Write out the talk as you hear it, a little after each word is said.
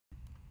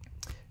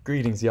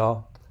Greetings,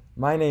 y'all.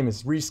 My name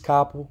is Reese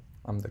Koppel.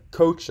 I'm the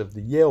coach of the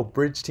Yale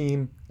Bridge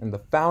team and the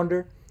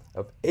founder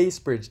of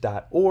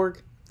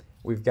acebridge.org.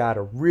 We've got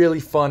a really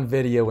fun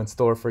video in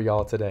store for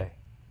y'all today.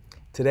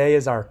 Today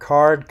is our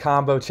card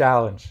combo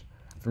challenge.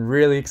 I've been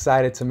really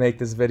excited to make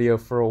this video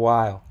for a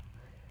while.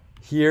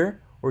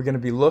 Here, we're going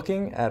to be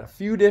looking at a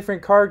few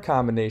different card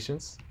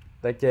combinations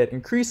that get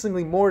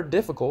increasingly more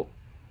difficult,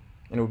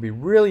 and it would be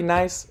really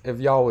nice if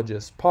y'all would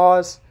just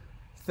pause,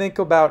 think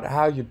about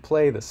how you'd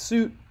play the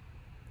suit,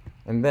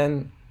 and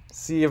then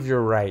see if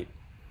you're right.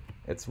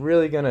 It's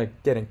really going to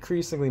get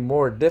increasingly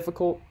more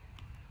difficult.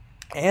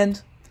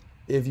 And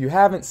if you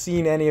haven't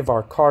seen any of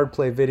our card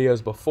play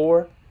videos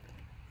before,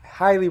 I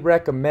highly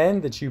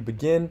recommend that you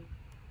begin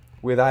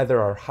with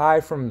either our high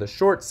from the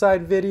short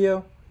side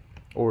video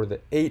or the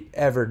 8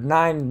 ever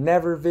 9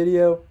 never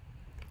video.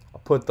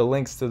 I'll put the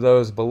links to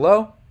those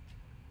below.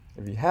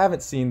 If you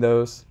haven't seen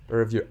those,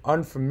 or if you're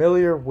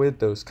unfamiliar with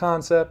those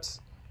concepts,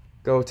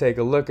 go take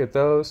a look at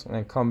those and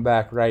then come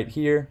back right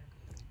here,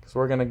 because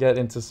we're going to get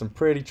into some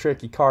pretty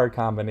tricky card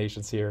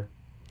combinations here.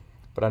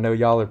 But I know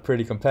y'all are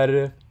pretty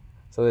competitive,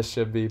 so this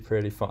should be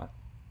pretty fun.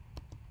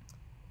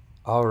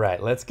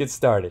 Alright, let's get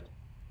started.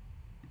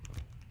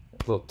 A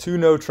little 2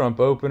 no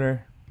trump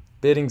opener.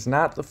 Bidding's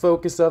not the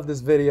focus of this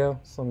video,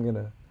 so I'm going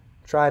to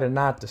try to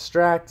not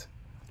distract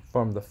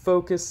from the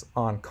focus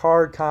on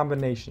card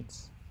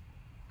combinations.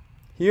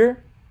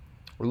 Here,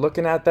 we're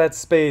looking at that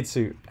spade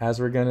suit, as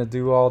we're going to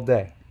do all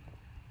day.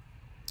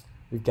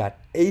 We've got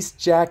ace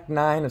jack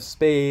 9 of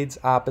spades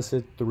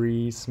opposite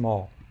 3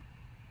 small.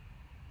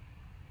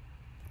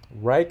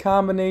 Right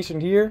combination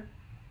here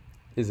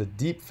is a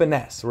deep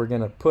finesse. We're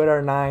going to put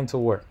our 9 to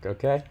work,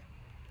 okay?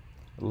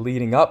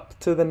 Leading up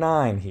to the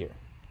 9 here.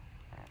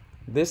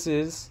 This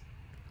is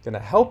going to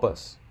help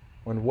us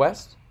when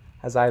West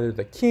has either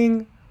the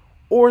king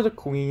or the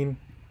queen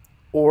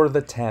or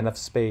the 10 of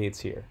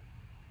spades here.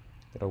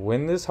 Going to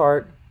win this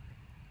heart,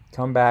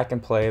 come back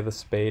and play the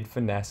spade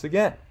finesse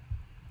again.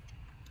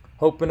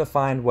 Hoping to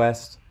find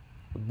West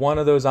with one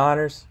of those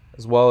honors,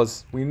 as well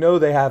as we know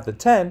they have the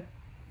 10.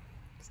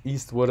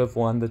 East would have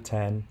won the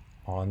 10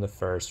 on the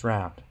first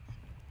round.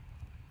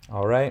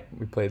 Alright,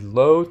 we played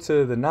low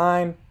to the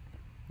 9,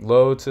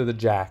 low to the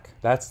jack.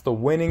 That's the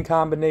winning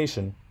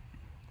combination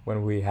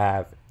when we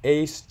have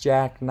ace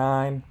jack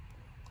 9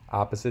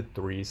 opposite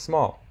 3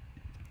 small.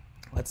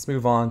 Let's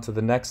move on to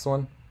the next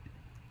one.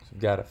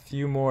 We've got a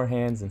few more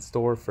hands in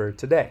store for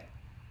today.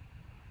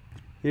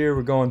 Here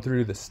we're going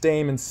through the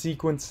Stayman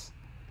sequence,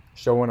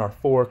 showing our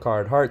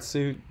 4-card heart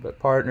suit, but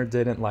partner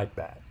didn't like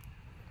that.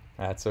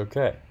 That's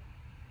okay.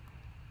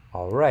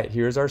 Alright,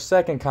 here's our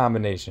second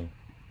combination.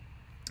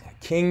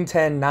 King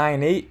 10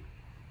 9 8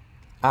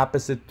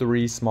 opposite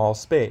 3 small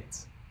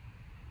spades.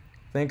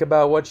 Think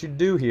about what you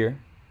do here,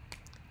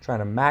 trying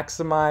to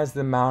maximize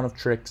the amount of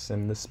tricks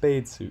in the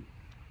spade suit.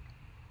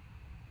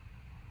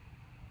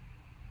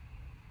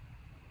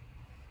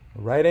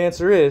 The right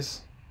answer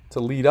is to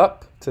lead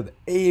up to the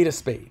 8 of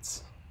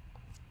spades.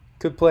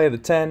 Could play the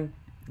 10,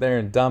 they're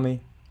in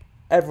dummy.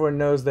 Everyone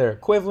knows they're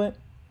equivalent.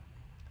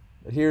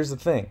 But here's the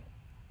thing.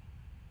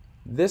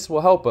 This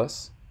will help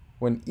us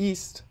when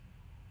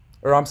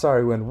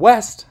when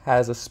West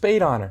has a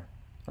spade honor.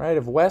 Right?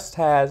 If West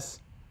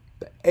has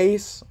the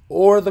ace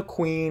or the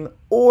queen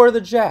or the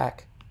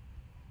jack,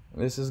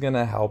 this is going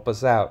to help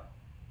us out.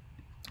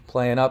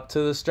 Playing up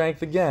to the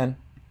strength again.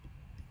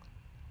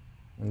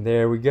 And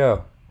there we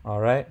go.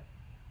 Alright?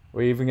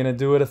 We're even going to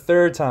do it a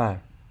third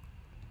time.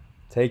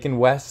 Taking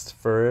West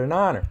for an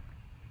honor.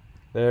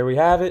 There we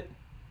have it.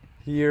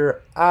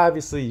 Here,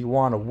 obviously, you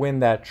want to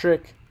win that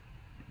trick.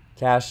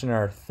 Cashing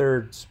our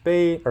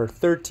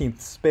 13th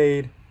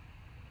spade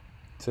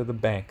to the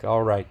bank.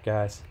 Alright,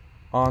 guys.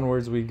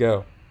 Onwards we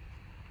go.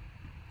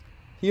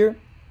 Here,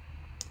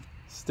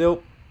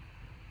 still,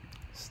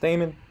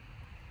 Stayman,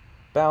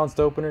 balanced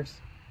openers.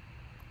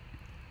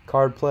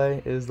 Card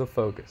play is the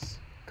focus.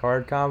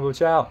 Card combo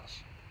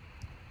challenge.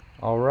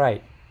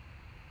 Alright,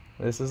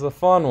 this is a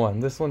fun one.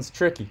 This one's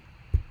tricky.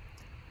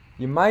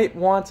 You might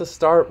want to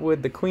start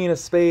with the queen of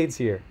spades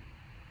here,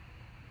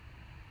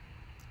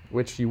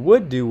 which you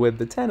would do with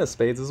the 10 of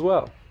spades as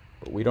well.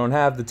 But we don't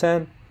have the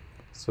 10,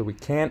 so we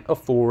can't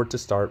afford to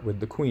start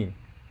with the queen.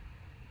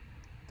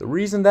 The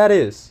reason that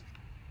is,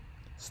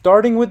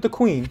 starting with the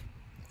queen,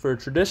 for a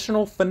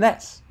traditional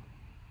finesse,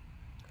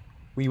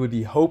 we would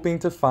be hoping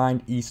to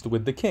find East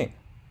with the king.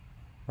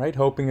 Right?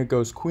 Hoping it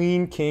goes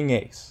queen, king,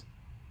 ace.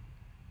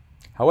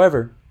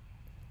 However,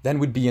 then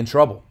we'd be in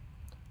trouble,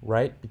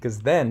 right?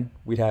 Because then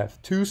we'd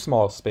have 2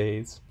 small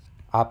spades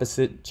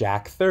opposite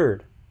jack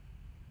 3rd.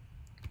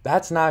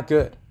 That's not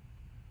good.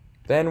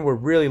 Then we're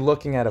really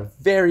looking at a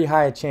very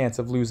high chance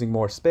of losing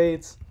more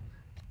spades.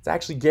 It's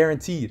actually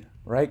guaranteed,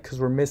 right? Because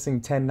we're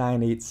missing 10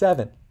 9 8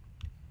 7.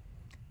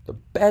 The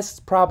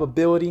best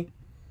probability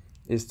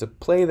is to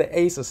play the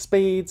ace of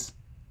spades,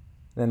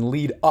 then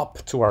lead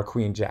up to our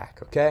queen jack,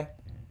 okay?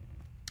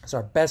 It's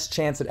our best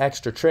chance at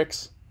extra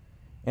tricks.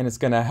 And it's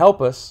going to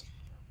help us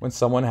when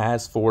someone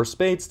has 4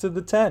 spades to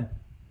the 10.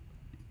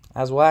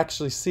 As we'll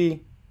actually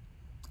see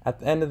at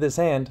the end of this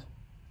hand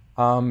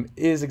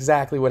is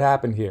exactly what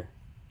happened here.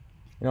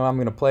 I'm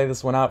going to play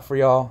this one out for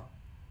y'all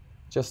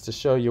just to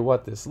show you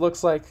what this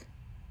looks like.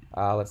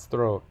 Let's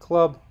throw a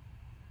club.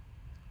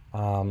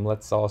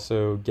 Let's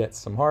also get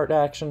some heart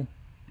action.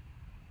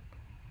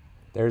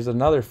 There's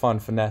another fun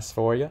finesse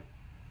for you.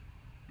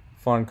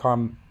 Fun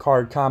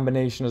card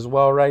combination as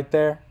well right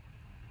there.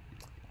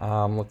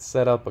 Let's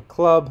set up a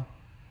club.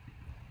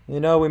 We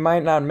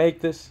might not make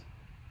this,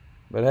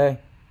 but hey,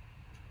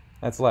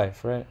 that's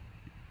life, right?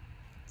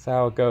 That's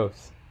how it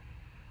goes.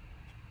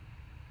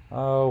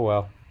 Oh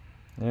well,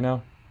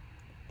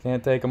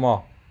 can't take them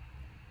all.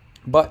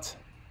 But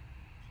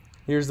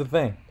here's the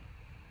thing.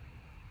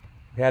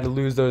 We had to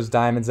lose those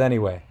diamonds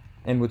anyway.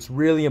 And what's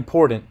really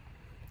important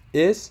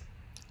is,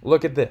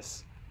 look at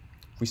this.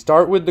 If we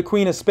start with the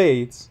Queen of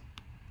Spades,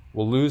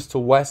 we'll lose to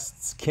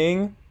West's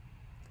King,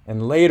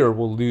 and later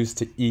we'll lose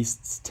to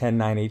East's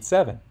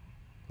 10-9-8-7,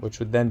 which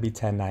would then be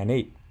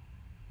 10-9-8.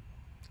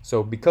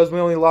 So because we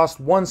only lost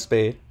one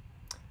spade,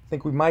 I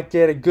think we might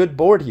get a good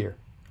board here.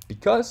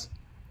 Because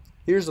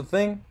here's the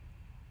thing.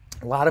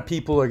 A lot of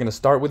people are going to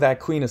start with that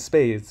Queen of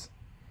Spades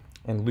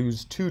and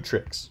lose two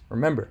tricks.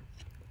 Remember,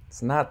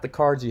 it's not the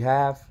cards you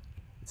have,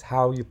 it's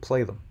how you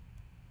play them,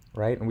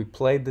 right? And we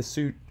played the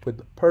suit with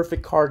the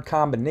perfect card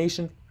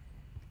combination,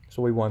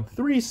 so we won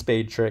 3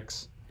 spade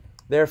tricks.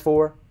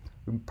 Therefore,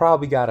 we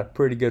probably got a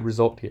pretty good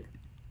result here.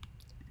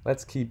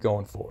 Let's keep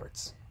going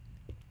forwards.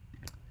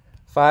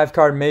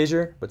 5-card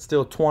major, but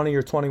still 20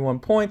 or 21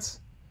 points.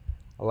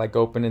 I like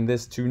opening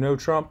this to no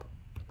trump.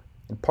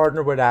 And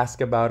partner would ask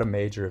about a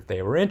major if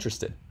they were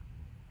interested.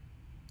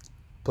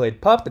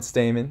 Played Puppet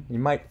Stayman, you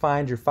might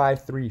find your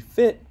 5-3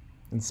 fit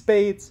in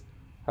spades.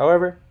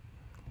 However,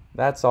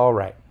 that's all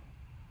right.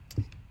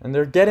 And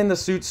they're getting the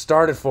suit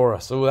started for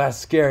us. Oh, that's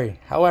scary.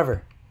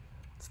 However,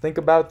 let's think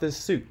about this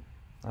suit.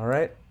 All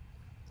right.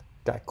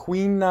 Got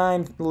Queen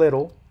 9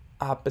 little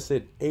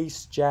opposite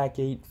Ace Jack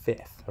 8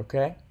 fifth.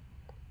 Okay.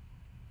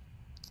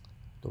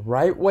 The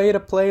right way to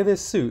play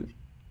this suit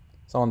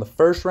is on the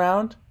first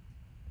round,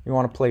 you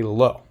want to play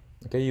low.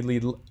 Okay, you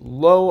lead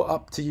low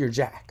up to your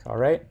jack. All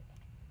right.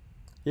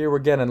 Here we're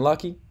getting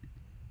lucky.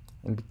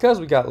 And because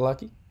we got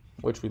lucky,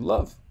 which we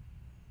love,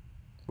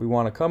 we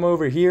want to come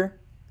over here.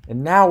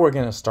 And now we're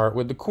going to start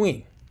with the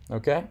queen.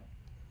 Okay.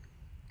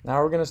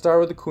 Now we're going to start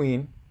with the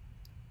queen.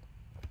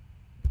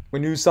 We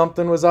knew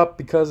something was up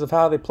because of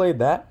how they played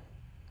that.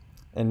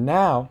 And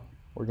now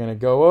we're going to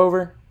go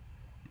over.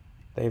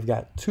 They've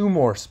got 2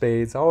 more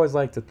spades. I always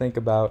like to think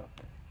about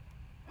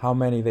how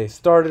many they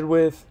started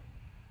with.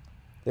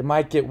 They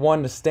might get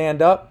one to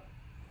stand up,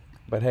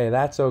 but hey,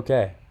 that's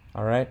okay.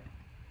 All right.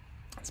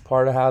 It's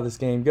part of how this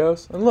game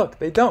goes. And look,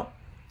 they don't.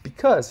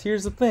 Because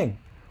here's the thing.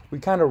 We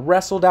kind of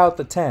wrestled out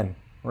the 10,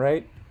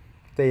 right?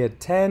 They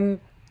had 10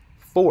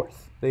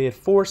 fourth. They had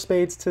 4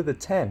 spades to the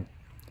 10.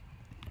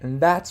 And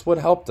that's what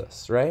helped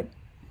us, right?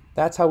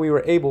 That's how we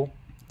were able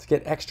to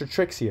get extra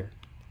tricks here.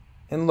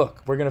 And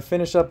look, we're going to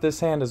finish up this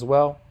hand as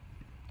well,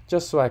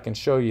 just so I can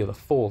show you the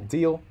full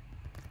deal.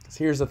 Because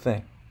here's the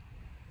thing.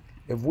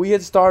 If we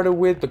had started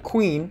with the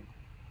queen,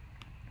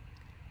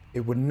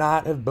 it would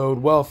not have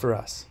bode well for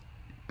us.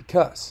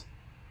 Because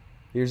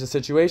here's the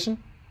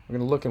situation. We're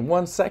going to look in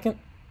 1 second.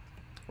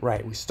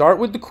 Right, we start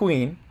with the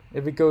queen.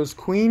 If it goes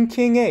queen,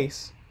 king,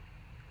 ace,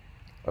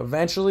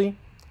 eventually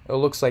it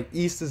looks like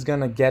East is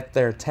going to get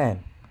their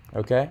 10.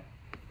 Okay?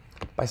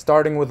 By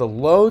starting with a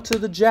low to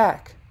the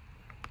jack,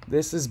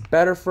 this is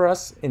better for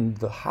us in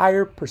the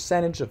higher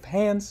percentage of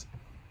hands.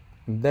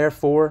 And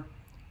therefore,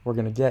 we're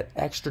going to get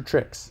extra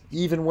tricks.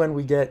 Even when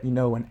we get,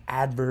 an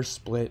adverse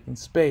split in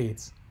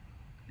spades.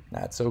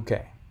 That's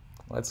okay.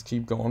 Let's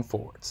keep going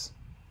forwards.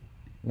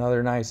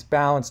 Another nice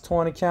balanced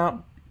 20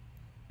 count.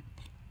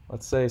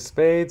 Let's say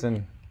spades,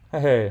 and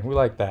hey, we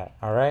like that,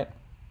 all right?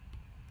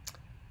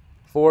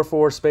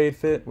 4-4 spade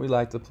fit, we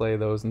like to play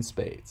those in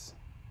spades.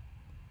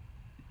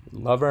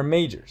 We love our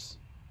majors.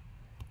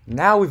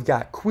 Now we've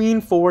got queen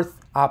 4th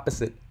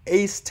opposite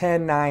ace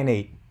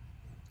 10-9-8.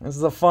 This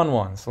is a fun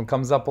one. This one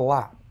comes up a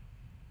lot.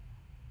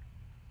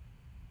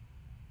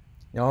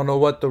 Y'all know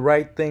what the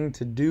right thing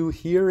to do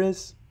here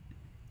is?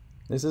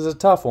 This is a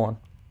tough one.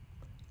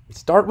 We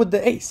start with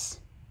the ace.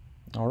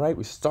 All right,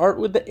 we start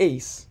with the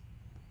ace.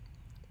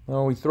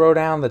 Then we throw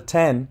down the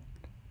 10,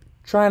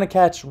 trying to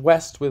catch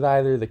West with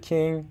either the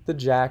king, the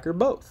jack, or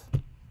both.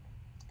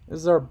 This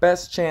is our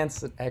best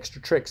chance at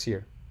extra tricks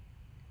here.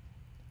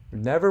 We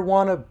never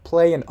want to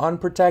play an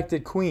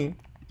unprotected queen.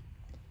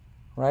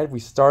 Right? If we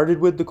started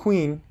with the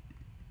queen,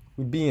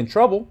 we'd be in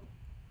trouble.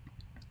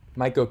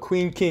 Might go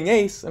queen, king,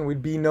 ace, and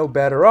we'd be no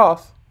better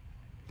off.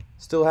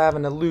 Still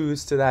having to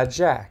lose to that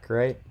jack,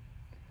 right?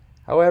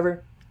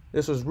 However,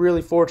 this was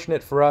really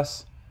fortunate for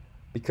us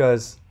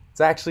because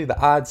it's actually the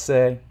odds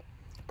say,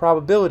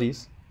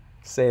 probabilities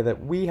say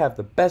that we have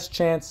the best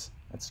chance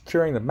at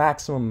securing the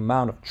maximum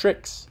amount of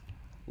tricks.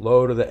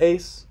 Low to the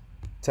ace,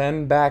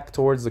 10 back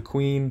towards the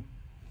queen,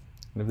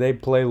 and if they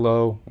play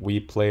low, we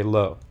play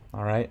low.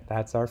 All right,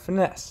 that's our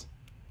finesse.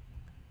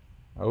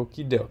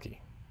 Okie dokie.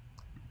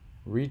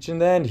 reaching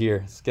the end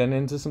here. It's getting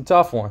into some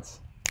tough ones.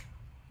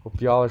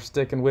 Hope y'all are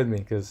sticking with me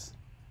because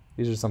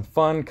these are some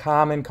fun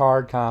common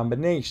card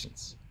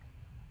combinations.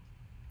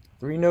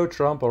 3 no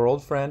trump, our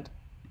old friend.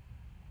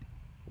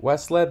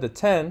 West led the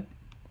 10,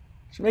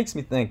 which makes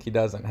me think he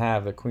doesn't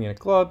have the queen of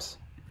clubs.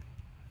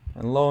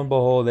 And lo and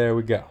behold, there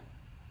we go.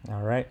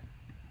 All right.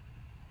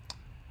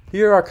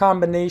 Here our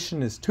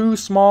combination is 2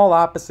 small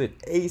opposite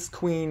ace,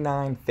 queen,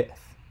 9, 5th.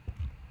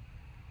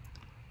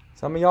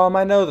 Some of y'all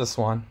might know this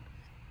one.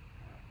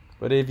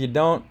 But if you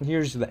don't,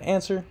 here's the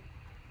answer.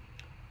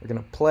 We're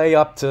going to play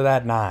up to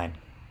that 9.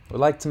 We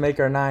like to make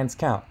our 9s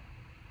count.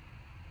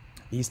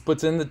 East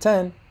puts in the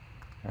 10.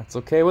 That's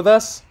okay with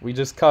us. We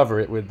just cover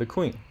it with the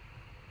queen.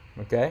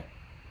 Okay?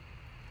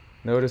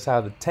 Notice how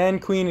the 10,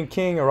 queen, and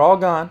king are all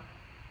gone.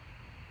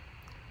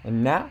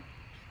 And now,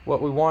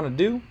 what we want to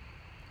do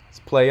is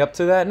play up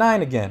to that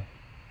 9 again.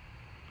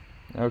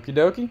 Okie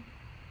dokie.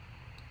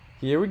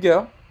 Here we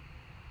go.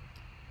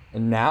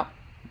 And now,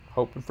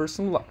 hoping for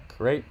some luck,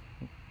 right?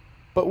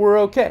 But we're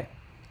okay.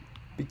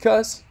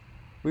 Because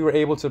we were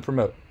able to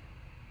promote.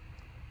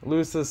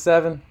 Lose to the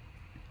 7,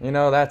 you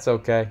know, that's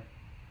okay.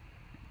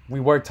 We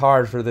worked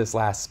hard for this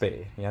last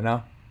spade, you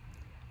know?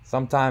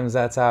 Sometimes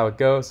that's how it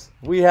goes.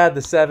 If we had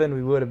the 7,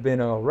 we would have been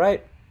all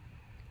right.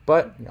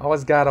 But you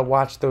always got to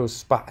watch those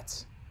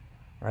spots,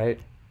 right?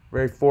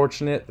 Very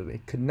fortunate that they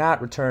could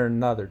not return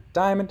another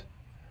diamond,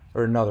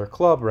 or another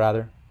club,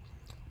 rather.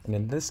 And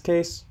in this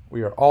case,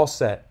 we are all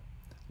set.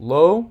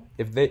 Low,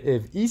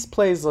 if East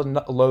plays a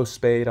low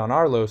spade on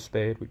our low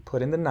spade, we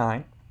put in the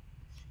 9.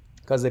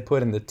 Because they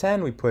put in the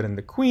 10, we put in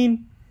the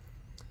queen.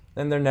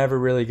 Then they're never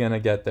really going to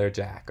get their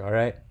jack, all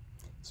right?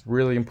 It's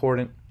really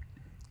important.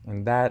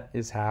 And that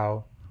is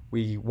how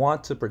we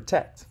want to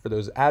protect for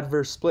those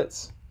adverse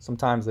splits.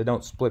 Sometimes they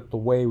don't split the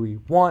way we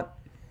want.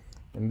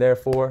 And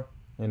therefore,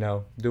 you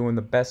know, doing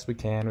the best we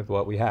can with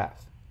what we have.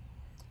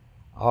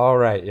 All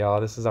right,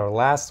 y'all. This is our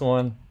last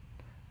one.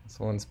 This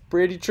one's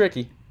pretty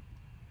tricky.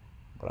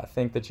 But I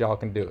think that y'all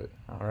can do it,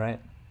 all right?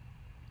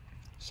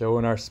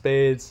 Showing our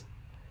spades.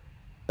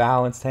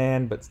 Balanced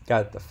hand, but it's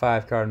got the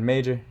 5-card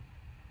major.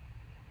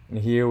 And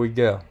here we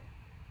go.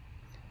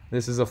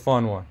 This is a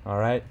fun one, all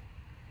right?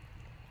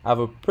 I have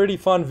a pretty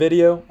fun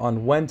video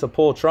on when to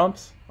pull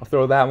trumps. I'll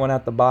throw that one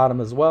at the bottom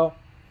as well.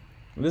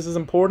 This is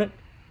important.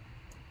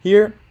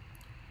 Here,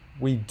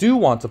 we do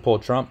want to pull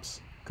trumps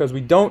because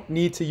we don't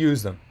need to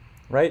use them,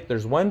 right?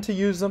 There's when to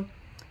use them,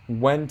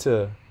 when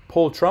to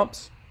pull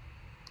trumps.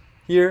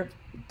 Here,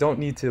 we don't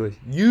need to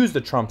use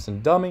the trumps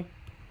in dummy,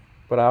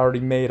 but I already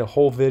made a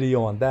whole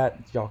video on that.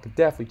 Y'all could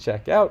definitely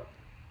check out.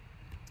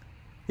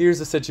 Here's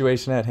the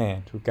situation at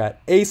hand. We've got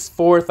ace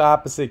 4th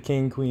opposite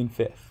king, queen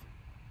 5th.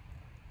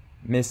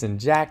 Missing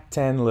jack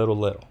 10,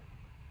 little.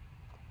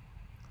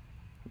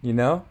 You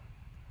know,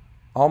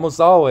 almost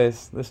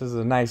always, this is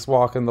a nice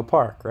walk in the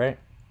park, right?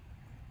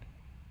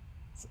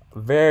 It's a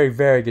very,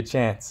 very good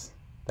chance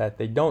that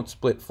they don't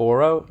split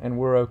 4-0 and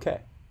we're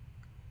okay.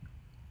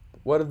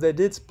 But what if they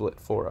did split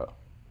 4-0?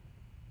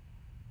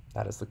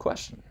 That is the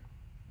question.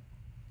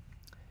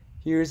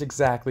 Here's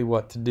exactly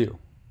what to do.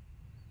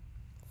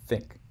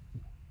 Think.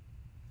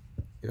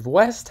 If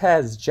West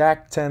has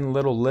jack 10,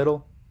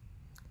 little,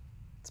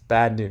 it's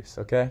bad news,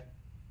 okay?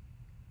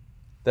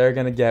 They're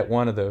going to get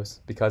one of those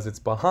because it's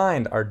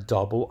behind our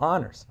double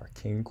honors, our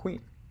king,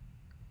 queen.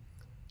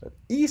 If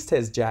East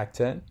has jack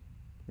 10,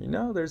 you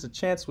know, there's a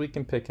chance we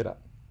can pick it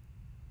up.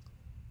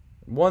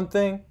 One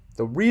thing,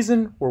 the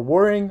reason we're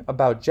worrying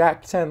about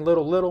jack 10,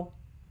 little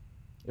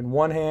in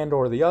one hand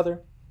or the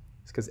other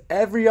is because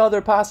every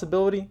other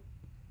possibility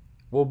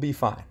will be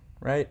fine,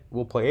 right?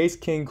 We'll play ace,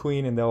 king,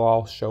 queen, and they'll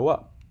all show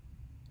up.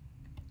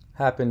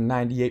 Happen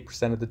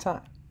 98% of the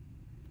time.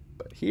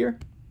 But here,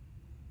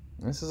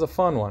 this is a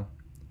fun one.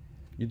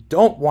 You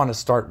don't want to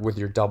start with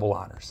your double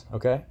honors,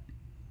 okay?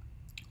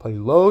 Play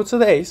low to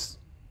the ace.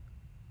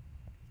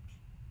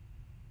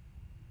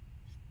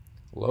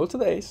 Low to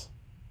the ace.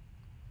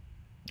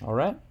 All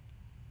right.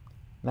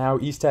 Now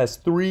East has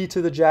 3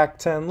 to the jack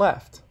 10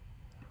 left.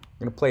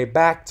 We're going to play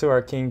back to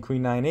our king,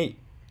 queen, 9, 8.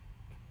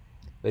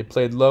 They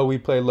played low, we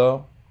play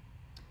low.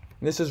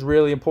 And this is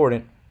really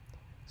important.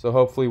 So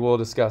hopefully we'll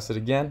discuss it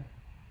again.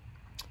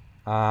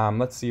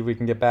 Let's see if we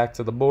can get back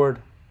to the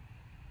board.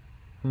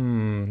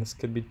 This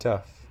could be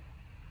tough.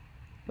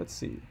 Let's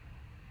see.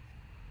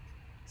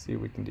 See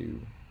what we can do.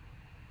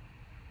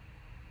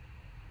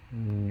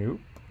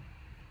 Nope.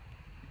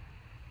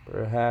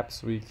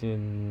 Perhaps we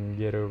can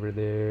get over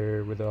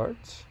there with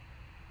art.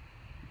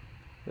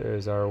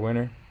 There's our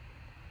winner.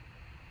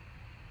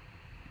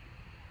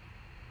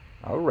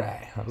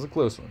 Alright, that was a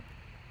close one.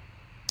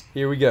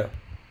 Here we go.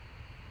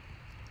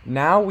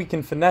 Now we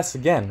can finesse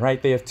again,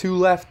 right? They have 2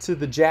 left to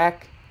the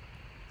jack.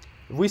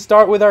 If we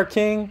start with our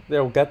king,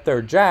 they'll get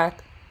their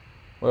jack.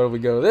 Well, if we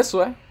go this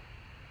way,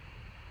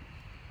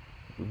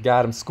 we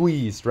got them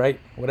squeezed, right?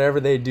 Whatever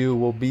they do,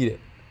 we'll beat it.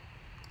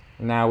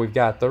 Now we've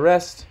got the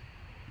rest.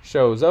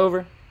 Show's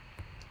over.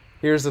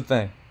 Here's the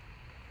thing.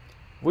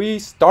 We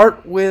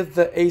start with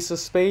the ace of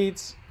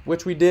spades,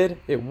 which we did.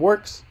 It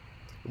works.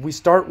 we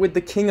start with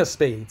the king of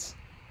spades.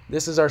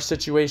 This is our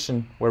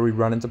situation where we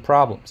run into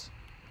problems.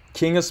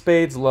 King of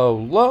spades, low,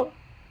 low.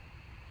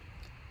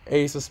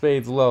 Ace of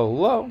spades, low,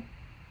 low.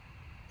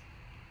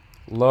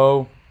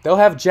 Low. They'll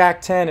have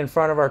jack 10 in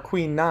front of our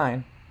queen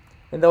 9,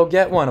 and they'll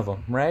get one of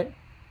them, right?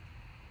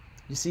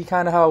 You see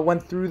kind of how I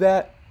went through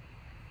that?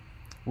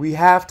 We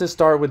have to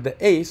start with the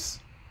ace,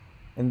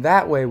 and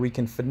that way we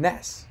can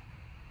finesse.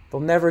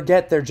 They'll never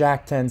get their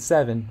jack 10,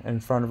 7 in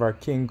front of our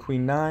king,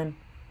 queen 9,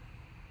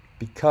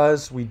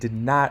 because we did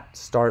not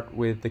start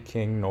with the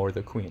king nor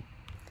the queen.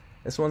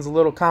 This one's a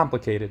little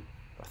complicated.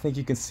 I think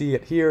you can see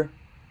it here.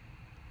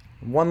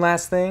 One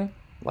last thing,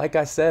 like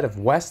I said, if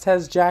West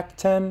has jack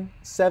 10,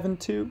 7,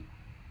 2,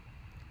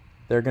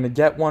 they're going to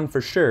get one for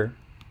sure,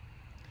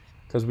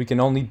 because we can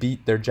only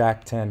beat their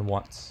jack 10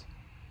 once.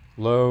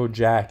 Low,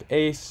 jack,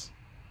 ace.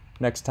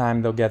 Next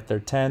time they'll get their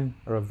 10,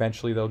 or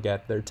eventually they'll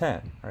get their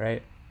 10, all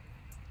right?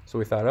 So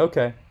we thought,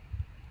 okay,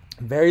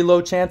 very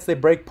low chance they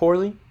break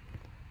poorly,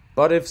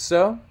 but if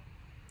so,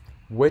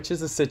 which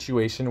is a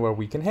situation where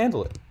we can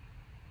handle it?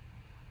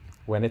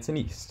 When it's an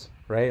East,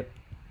 right?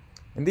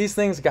 And these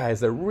things, guys,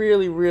 they're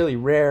really, really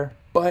rare,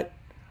 but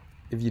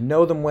if you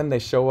know them when they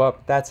show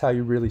up, that's how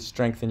you really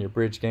strengthen your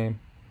bridge game.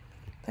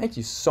 Thank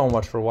you so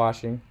much for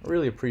watching. I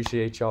really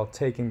appreciate y'all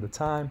taking the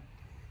time.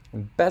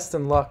 And best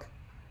of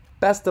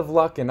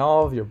luck in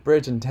all of your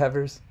bridge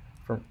endeavors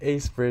from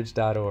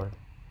acebridge.org.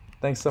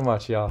 Thanks so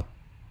much, y'all.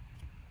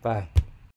 Bye.